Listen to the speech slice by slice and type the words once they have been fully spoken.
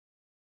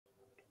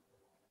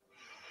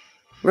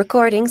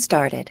Recording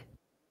started.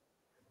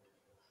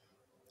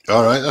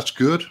 All right, that's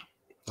good.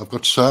 I've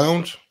got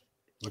sound.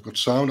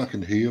 I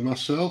can hear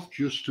myself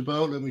just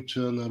about. Let me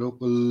turn that up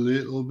a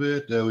little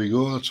bit. There we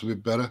go. That's a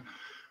bit better.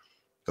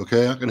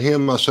 Okay, I can hear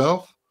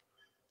myself.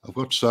 I've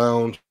got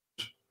sound,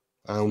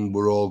 and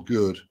we're all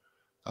good.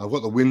 I've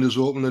got the windows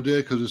open today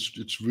because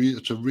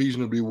it's a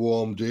reasonably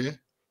warm day.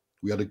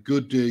 We had a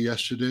good day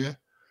yesterday.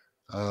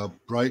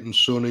 Bright and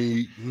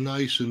sunny,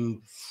 nice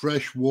and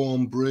fresh,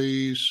 warm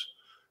breeze.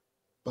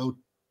 About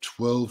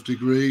 12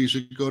 degrees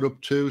it got up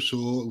to,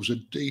 so it was a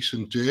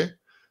decent day.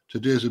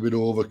 Today's a bit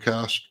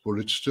overcast, but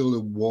it's still a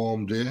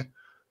warm day.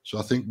 So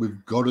I think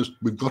we've got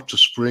to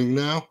spring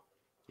now.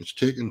 It's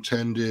taken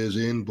 10 days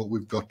in, but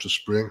we've got to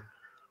spring.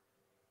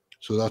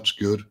 So that's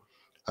good.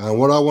 And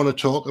what I want to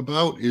talk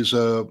about is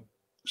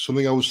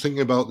something I was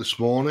thinking about this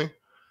morning,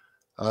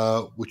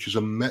 which is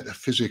a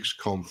metaphysics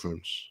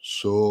conference.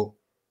 So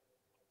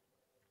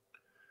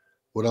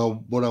what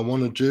I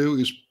want to do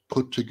is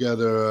put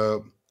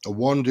together a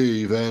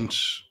one-day event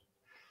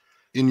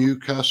in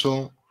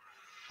Newcastle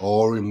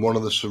or in one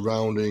of the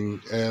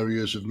surrounding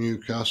areas of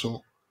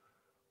Newcastle,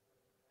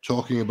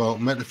 talking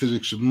about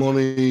metaphysics of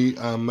money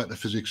and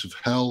metaphysics of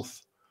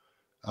health,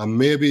 and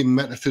maybe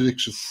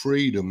metaphysics of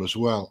freedom as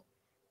well,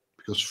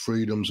 because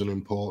freedom's an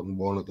important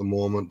one at the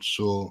moment.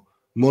 So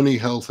money,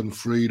 health, and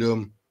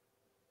freedom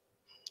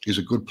is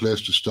a good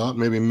place to start.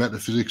 Maybe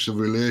metaphysics of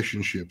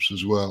relationships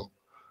as well.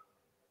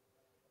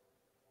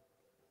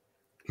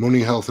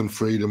 Money, health, and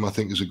freedom, I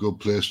think, is a good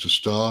place to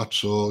start.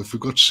 So if we've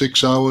got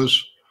 6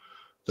 hours,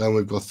 then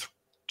we've got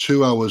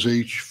 2 hours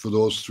each for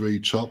those three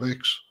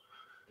topics.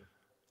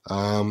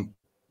 Don't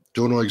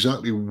know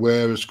exactly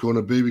where it's going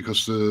to be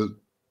because the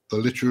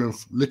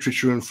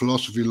literature and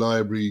philosophy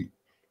library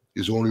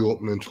is only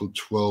open until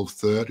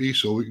 12:30.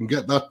 So we can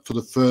get that for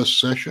the first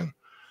session,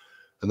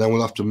 and then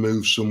we'll have to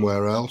move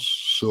somewhere else.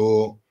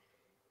 So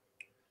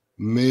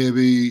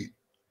maybe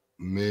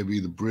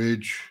the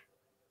Bridge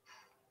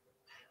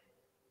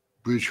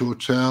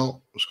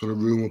Hotel. It's got a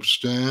room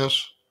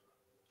upstairs.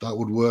 That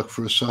would work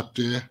for a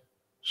Saturday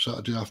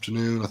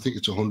afternoon. I think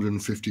it's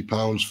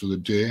 £150 for the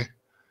day.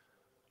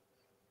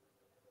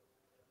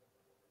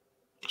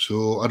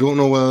 So I don't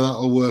know whether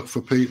that'll work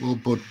for people,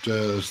 but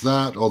there's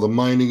that, or the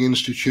Mining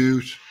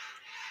Institute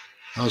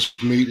has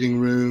meeting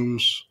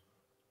rooms.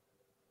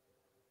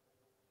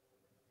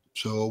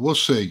 So we'll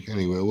see.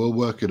 Anyway, we'll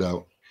work it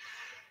out.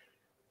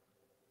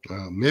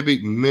 Maybe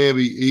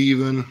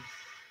even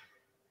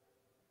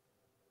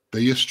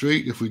Beer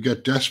Street. If we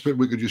get desperate,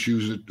 we could just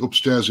use it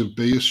upstairs in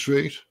Beer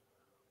Street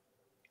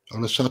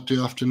on a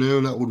Saturday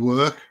afternoon. That would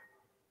work.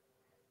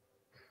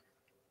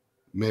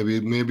 Maybe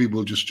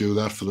we'll just do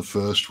that for the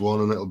first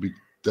one, and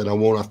then I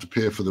won't have to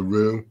pay for the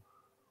room,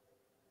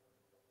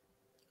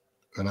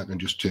 and I can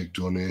just take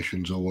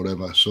donations or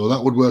whatever. So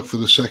that would work for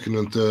the second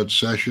and third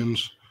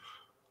sessions.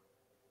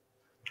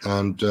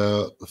 And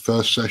the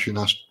first session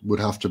would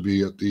have to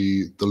be at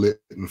the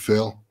Lit and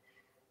Phil,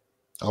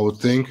 I would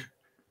think.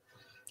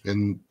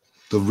 In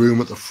the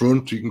room at the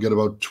front, you can get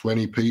about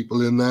 20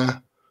 people in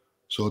there.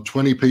 So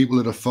 20 people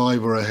at a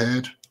 £5 a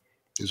head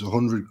is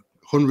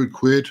 100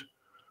 quid.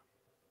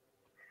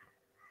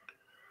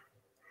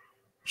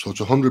 So it's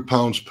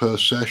 £100 per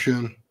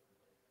session.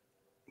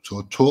 So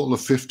a total of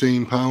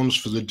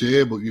 £15 for the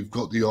day, but you've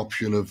got the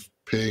option of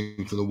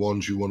paying for the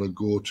ones you want to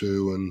go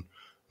to and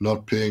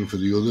not paying for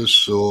the others.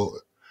 So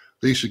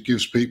at least it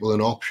gives people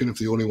an option if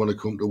they only want to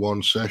come to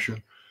one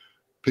session.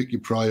 Pick your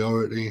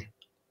priority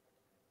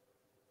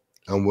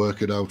and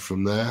work it out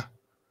from there.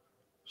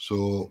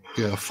 So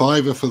yeah,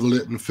 £5 for the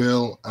Lit and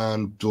Phil,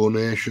 and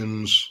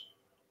donations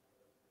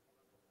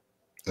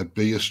at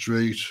Beer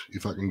Street,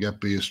 if I can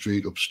get Beer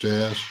Street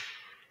upstairs.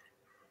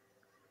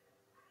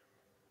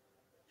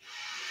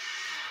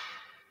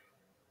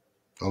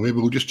 Or maybe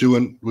we'll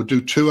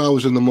do 2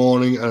 hours in the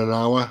morning and an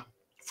hour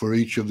for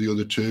each of the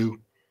other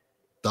two.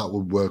 That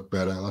would work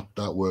better.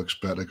 That works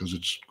better because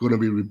it's going to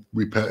be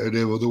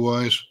repetitive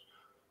otherwise.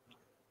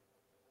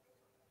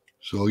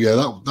 So yeah,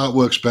 that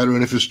works better.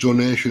 And if it's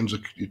donations,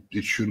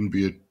 it shouldn't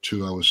be a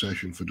 2 hour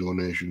session for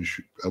donations.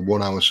 A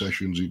 1 hour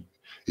session's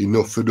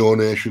enough for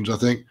donations, I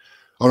think.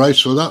 All right,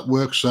 so that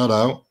works that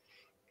out.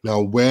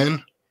 Now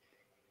when?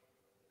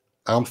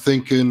 I'm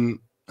thinking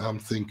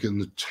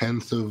the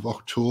 10th of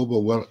October,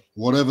 well,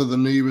 whatever the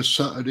nearest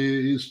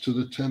Saturday is to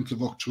the 10th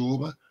of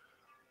October.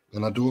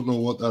 And I don't know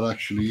what that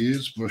actually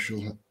is, but I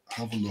shall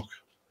have a look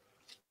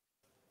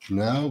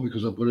now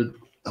because I've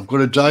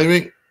got a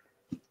diary.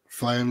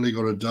 Finally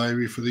got a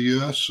diary for the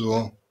year.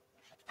 So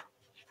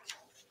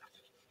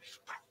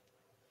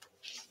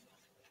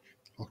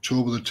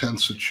October the 10th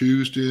is a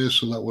Tuesday,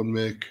 so that would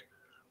make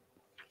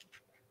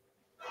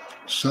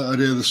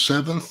Saturday the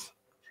 7th,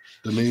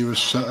 the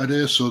nearest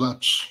Saturday. So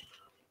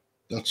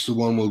that's the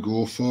one we'll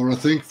go for, I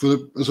think,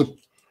 as a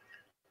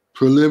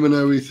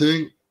preliminary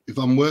thing. If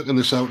I'm working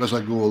this out as I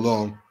go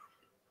along,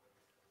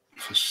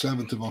 for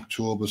 7th of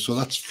October, so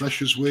that's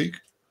Freshers Week.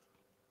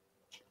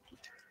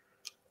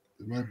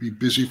 It might be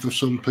busy for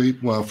some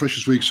people. Well,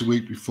 Freshers Week's a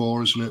week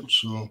before, isn't it?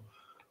 So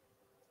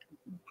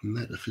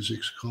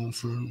Metaphysics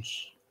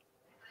conference.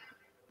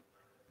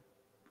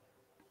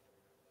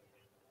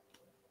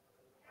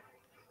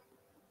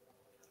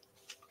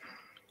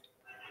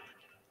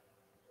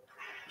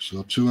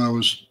 So 2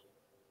 hours,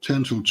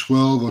 10 till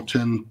 12 or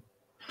 10:30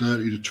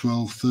 to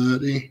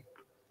 12:30.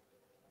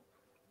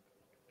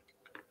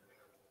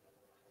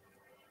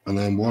 And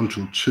then 1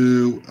 till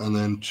 2, and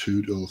then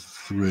 2 till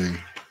 3.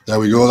 There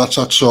we go, that's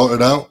that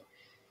sorted out.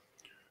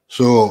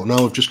 So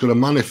now I've just got to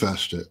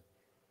manifest it.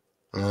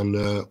 And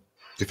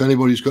if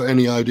anybody's got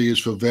any ideas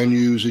for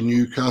venues in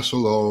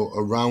Newcastle or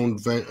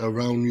around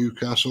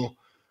Newcastle,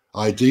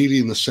 ideally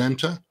in the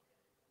centre.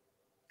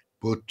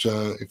 But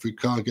if we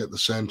can't get the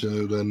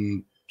centre,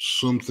 then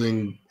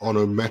something on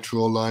a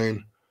metro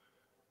line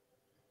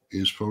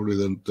is probably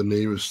the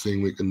nearest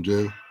thing we can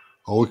do.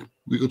 Or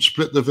we could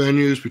split the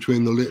venues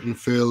between the lit and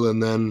fill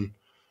and then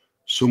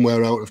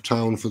somewhere out of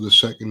town for the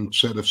second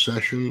set of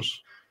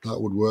sessions. That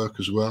would work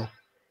as well.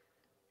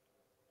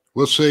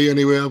 We'll see.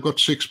 Anyway, I've got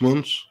 6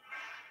 months,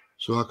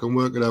 so I can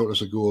work it out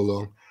as I go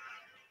along.